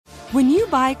When you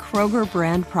buy Kroger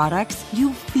brand products,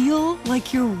 you feel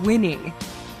like you're winning.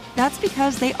 That's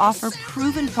because they offer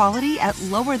proven quality at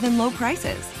lower than low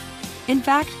prices. In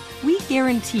fact, we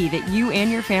guarantee that you and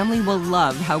your family will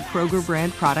love how Kroger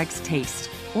brand products taste,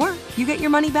 or you get your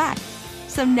money back.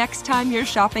 So next time you're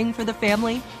shopping for the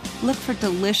family, look for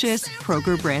delicious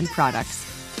Kroger brand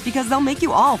products, because they'll make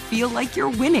you all feel like you're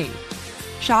winning.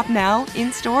 Shop now,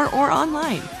 in-store, or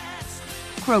online.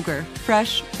 Kroger,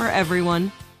 fresh for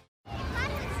everyone.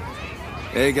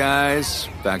 Hey guys,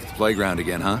 back at the playground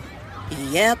again, huh?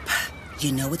 Yep.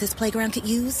 You know what this playground could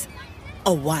use?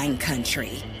 A wine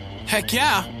country. Heck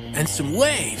yeah, and some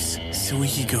waves so we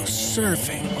could go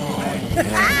surfing. Oh, yeah.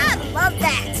 Ah, love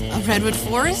that. A redwood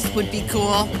forest would be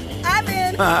cool. I'm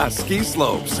in. Ah, ski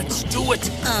slopes. Let's do it.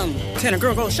 Can a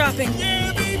girl go shopping?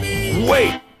 Yeah, baby.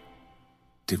 Wait!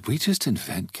 Did we just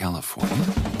invent California?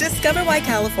 Discover why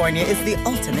California is the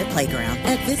ultimate playground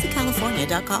at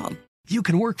visitcalifornia.com. You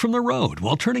can work from the road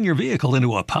while turning your vehicle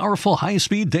into a powerful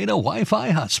high-speed data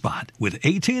Wi-Fi hotspot with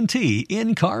AT&T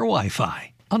in-car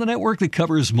Wi-Fi. On a network that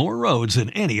covers more roads than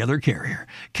any other carrier.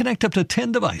 Connect up to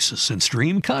 10 devices and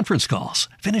stream conference calls.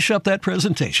 Finish up that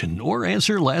presentation or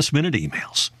answer last-minute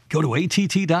emails. Go to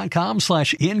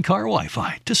att.com/in-car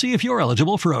Wi-Fi to see if you're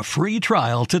eligible for a free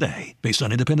trial today. Based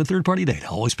on independent third-party data,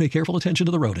 always pay careful attention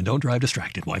to the road and don't drive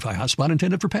distracted. Wi-Fi hotspot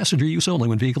intended for passenger use only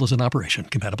when vehicle is in operation.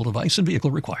 Compatible device and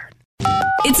vehicle required.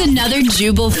 It's another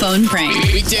Jubal phone prank.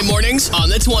 Weekday mornings on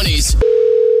the 20s.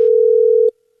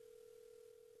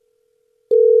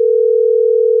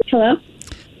 Hello?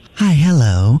 Hi,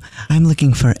 hello. I'm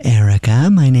looking for Erica.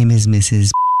 My name is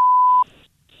Mrs.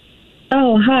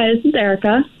 Oh, hi, this is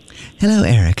Erica. Hello,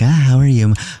 Erica. How are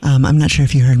you? I'm not sure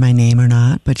if you heard my name or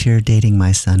not, but you're dating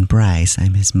my son, Bryce.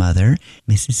 I'm his mother,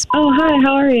 Mrs. Oh, hi,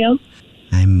 how are you?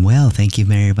 I'm well, thank you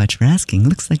very much for asking.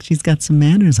 Looks like she's got some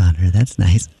manners on her. That's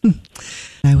nice.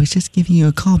 I was just giving you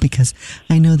a call because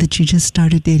I know that you just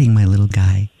started dating my little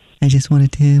guy. I just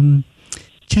wanted to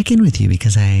check in with you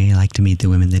because I like to meet the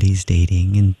women that he's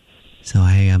dating. And so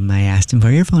I asked him for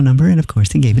your phone number, and of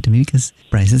course he gave it to me because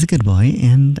Bryce is a good boy.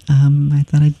 And I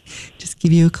thought I'd just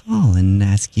give you a call and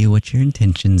ask you what your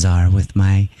intentions are with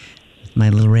my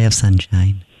little ray of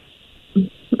sunshine.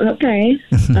 Okay.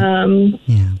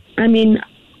 Yeah. I mean,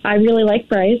 I really like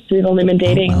Bryce. We've only been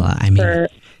dating for...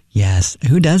 Yes.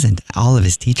 Who doesn't? All of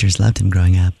his teachers loved him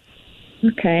growing up.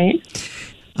 Okay.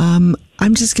 I'm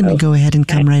just going to go ahead and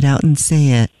come right out and say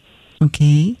it.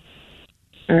 Okay?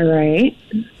 All right.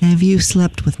 Have you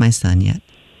slept with my son yet?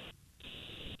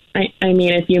 I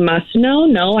mean, if you must know,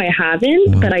 no, I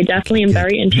haven't, but I definitely am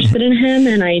very interested in him,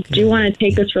 and I do want to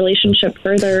take this relationship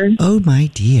further. Oh, my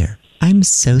dear. I'm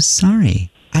so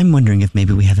sorry. I'm wondering if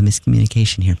maybe we have a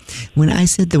miscommunication here. When I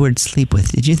said the word sleep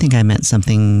with, did you think I meant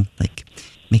something like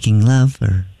making love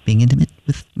or being intimate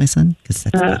with my son? Because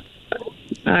that's yeah.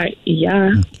 Okay.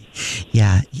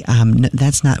 Yeah. No,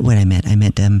 that's not what I meant. I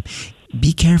meant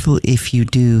be careful if you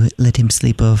do let him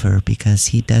sleep over because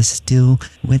he does still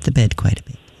wet the bed quite a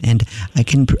bit. And I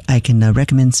can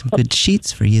recommend some good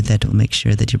sheets for you that will make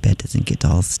sure that your bed doesn't get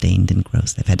all stained and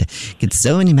gross. I've had to get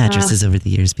so many mattresses over the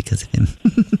years because of him.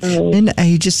 And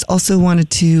I just also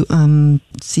wanted to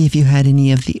see if you had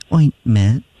any of the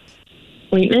ointment.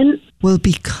 Ointment? Well,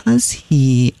 because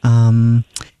he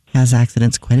has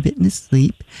accidents quite a bit in his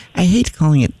sleep. I hate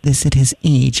calling it this at his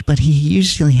age, but he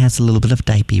usually has a little bit of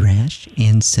diaper rash,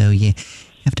 and so you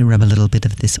have to rub a little bit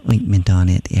of this ointment on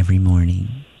it every morning.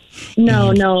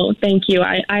 No, thank you.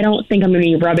 I don't think I'm going to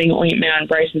be rubbing ointment on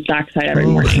Bryce's backside every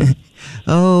morning.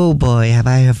 Oh, boy, have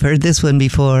I heard this one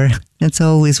before. That's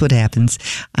always what happens.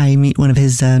 I meet one of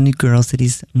his new girls that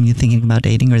he's thinking about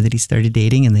dating or that he started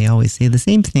dating, and they always say the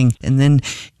same thing. And then,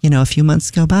 a few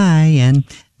months go by, and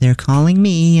they're calling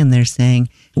me, and they're saying,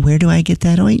 where do I get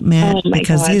that ointment?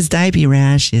 Because his diaper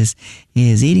rash is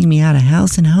eating me out of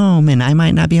house and home, and I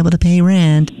might not be able to pay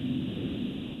rent.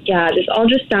 Yeah, this all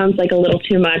just sounds like a little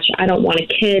too much. I don't want a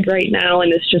kid right now,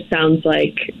 and this just sounds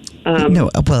like... No,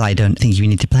 well, I don't think you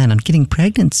need to plan on getting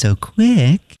pregnant so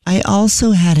quick. I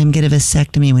also had him get a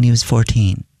vasectomy when he was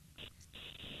 14.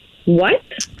 What?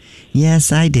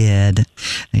 Yes, I did.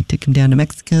 I took him down to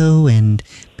Mexico and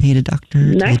paid a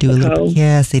doctor to do a little...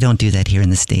 Yes, they don't do that here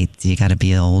in the States. You got to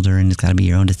be older and it's got to be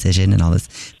your own decision and all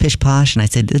this pish posh. And I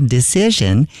said, his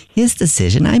decision.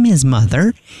 I'm his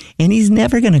mother, and he's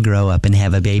never going to grow up and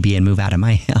have a baby and move out of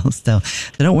my house. So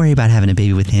don't worry about having a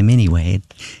baby with him anyway.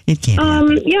 It can't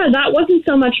happen. Yeah, that wasn't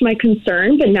so much my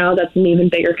concern, but now that's an even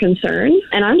bigger concern.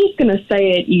 And I'm just going to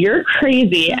say it. You're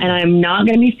crazy, and I'm not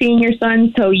going to be seeing your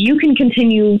son, so you can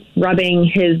continue rubbing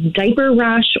his diaper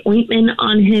rash ointment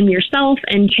on him yourself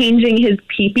and changing his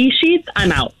pee-pee sheets.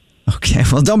 I'm out. Okay,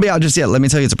 well, don't be out just yet. Let me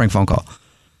tell you it's a prank phone call.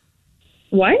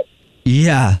 What?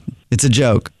 Yeah, it's a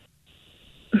joke.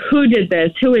 Who did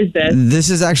this? Who is this? This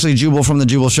is actually Jubal from the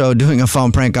Jubal Show doing a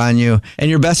phone prank on you, and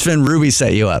your best friend Ruby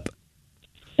set you up.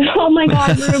 Oh my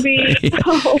God, Ruby.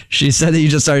 Oh. She said that you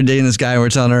just started dating this guy, and we're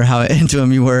telling her how into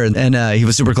him you were, and he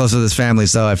was super close with his family,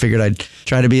 so I figured I'd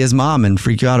try to be his mom and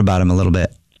freak you out about him a little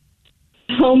bit.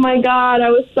 Oh my God, I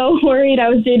was so worried. I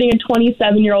was dating a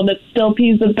 27-year-old that still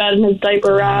pees the bed in his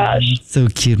diaper rash. So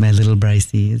cute, my little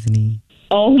Brycey, isn't he?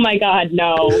 Oh my God,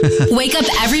 no. Wake up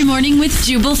every morning with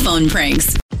Jubal Phone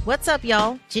Pranks. What's up,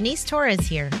 y'all? Janice Torres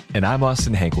here. And I'm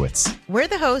Austin Hankwitz. We're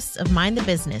the hosts of Mind the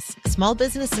Business, Small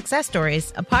Business Success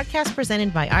Stories, a podcast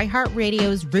presented by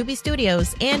iHeartRadio's Ruby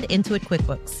Studios and Intuit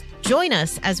QuickBooks. Join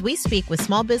us as we speak with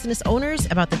small business owners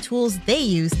about the tools they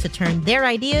use to turn their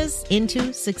ideas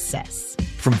into success.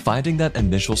 From finding that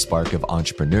initial spark of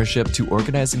entrepreneurship to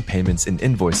organizing payments and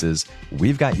invoices,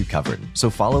 we've got you covered. So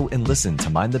follow and listen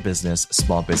to Mind the Business,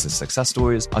 Small Business Success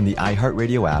Stories on the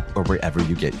iHeartRadio app or wherever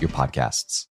you get your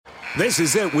podcasts. This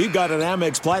is it. We've got an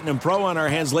Amex Platinum Pro on our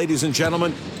hands, ladies and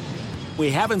gentlemen.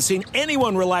 We haven't seen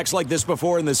anyone relax like this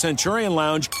before in the Centurion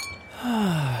Lounge.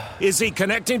 Is he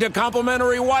connecting to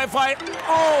complimentary Wi-Fi?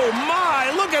 Oh,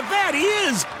 my. Look at that. He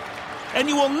is. And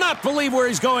you will not believe where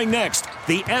he's going next.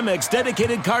 The Amex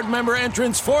dedicated card member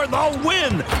entrance for the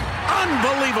win.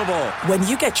 Unbelievable. When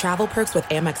you get travel perks with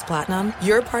Amex Platinum,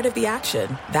 you're part of the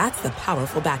action. That's the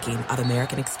powerful backing of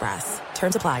American Express.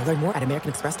 Terms apply. Learn more at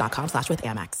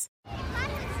americanexpress.com/withAmex.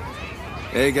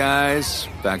 Hey, guys.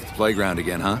 Back at the playground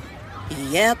again, huh?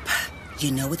 Yep.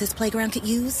 You know what this playground could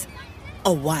use?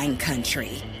 A wine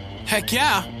country. Heck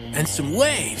yeah, and some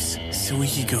waves so we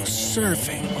could go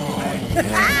surfing. Oh, yeah.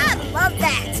 Ah, love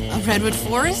that. A redwood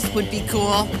forest would be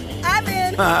cool. I'm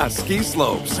in. Ski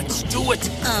slopes. Let's do it.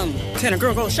 Can a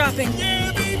girl go shopping?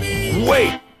 Yeah, baby.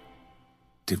 Wait.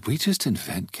 Did we just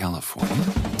invent California?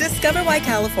 Discover why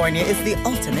California is the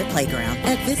ultimate playground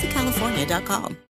at visitcalifornia.com.